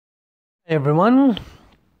Hey everyone.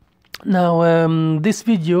 Now this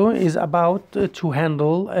video is about to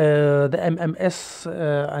handle the MMS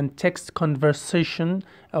and text conversation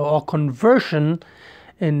or conversion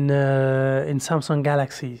in Samsung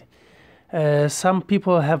Galaxy. Some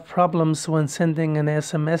people have problems when sending an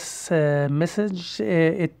SMS message.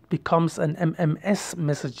 It becomes an MMS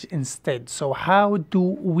message instead. So how do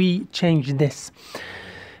we change this?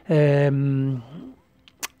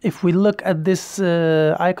 If we look at this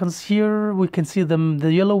icons here, we can see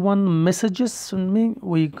the yellow one, messages.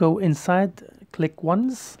 We go inside, click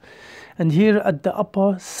once, and here at the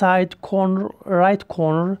upper side corner, right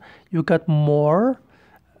corner, you got more.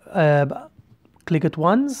 Click it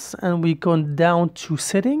once, and we go down to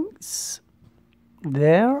settings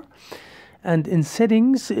there, and in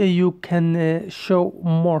settings you can show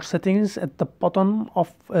more settings at the bottom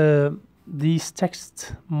of these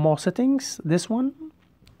text, more settings, this one.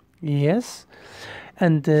 Yes,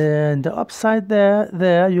 and the upside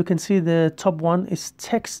there you can see the top one is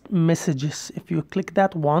text messages. If you click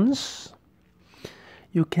that once,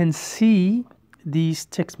 you can see these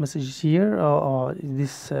text messages here, or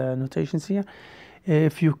these notations here.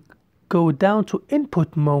 If you go down to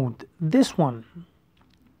input mode, this one,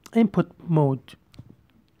 input mode,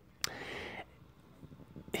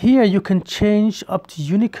 here you can change up to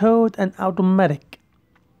Unicode and automatic.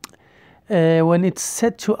 When it's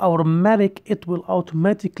set to automatic, it will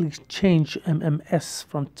automatically change MMS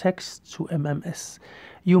from text to MMS.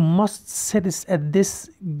 You must set it at this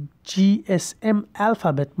GSM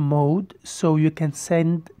alphabet mode so you can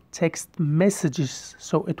send text messages,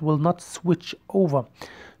 so it will not switch over.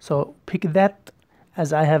 So pick that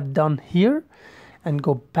as I have done here and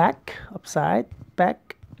go back, upside,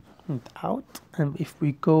 back and out. And if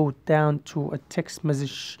we go down to a text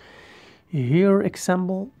message here,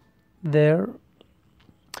 example, there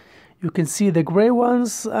you can see the gray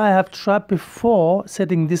ones. I have tried before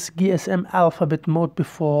setting this GSM alphabet mode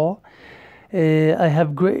before. I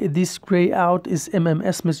have this gray out is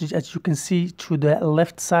MMS message, as you can see to the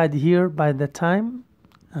left side here by the time,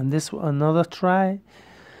 and this another try.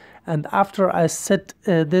 And after I set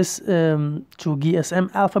this to GSM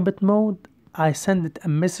alphabet mode, I send it a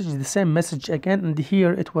message, the same message again, and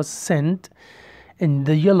here it was sent in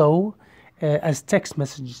the yellow as text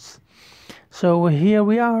messages. So here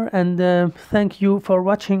we are, and thank you for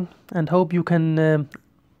watching, and hope you can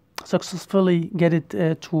successfully get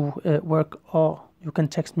it to work, or you can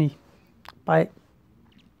text me. Bye.